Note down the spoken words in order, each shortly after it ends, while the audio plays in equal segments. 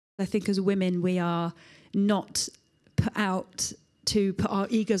I think as women, we are not put out to put our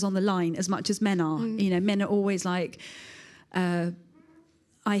egos on the line as much as men are. You know, men are always like,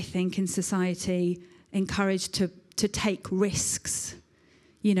 I think in society, encouraged to take risks,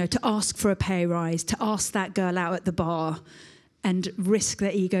 you know, to ask for a pay rise, to ask that girl out at the bar and risk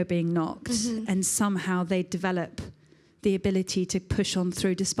their ego being knocked. And somehow they develop the ability to push on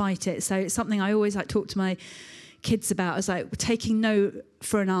through despite it. So it's something I always like talk to my kids about, is like taking no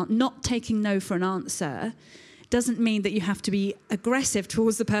for not taking no for an answer doesn't mean that you have to be aggressive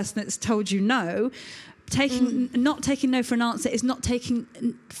towards the person that's told you no. Not taking no for an answer is not taking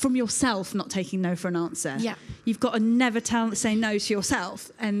from yourself, not taking no for an answer. Yeah. You've got to never say no to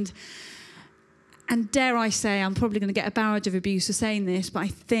yourself. And dare I say, I'm probably going to get a barrage of abuse for saying this, but I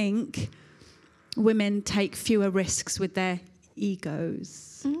think women take fewer risks with their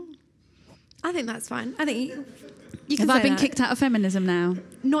egos. I think that's fine. I think you can Have say I been that. kicked out of feminism now?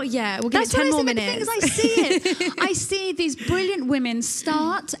 Not yet. We'll give it 10 more minutes. I see it. I see these brilliant women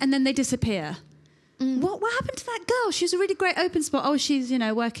start and then they disappear. What happened to that girl? She was a really great open spot. Oh, she's, you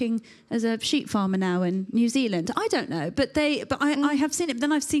know, working as a sheep farmer now in New Zealand. I don't know, but I have seen it. But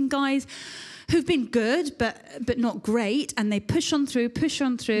then I've seen guys who've been good but not great, and they push on through,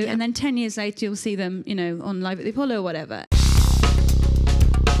 and then 10 years later you'll see them, you know, on Live at the Apollo or whatever.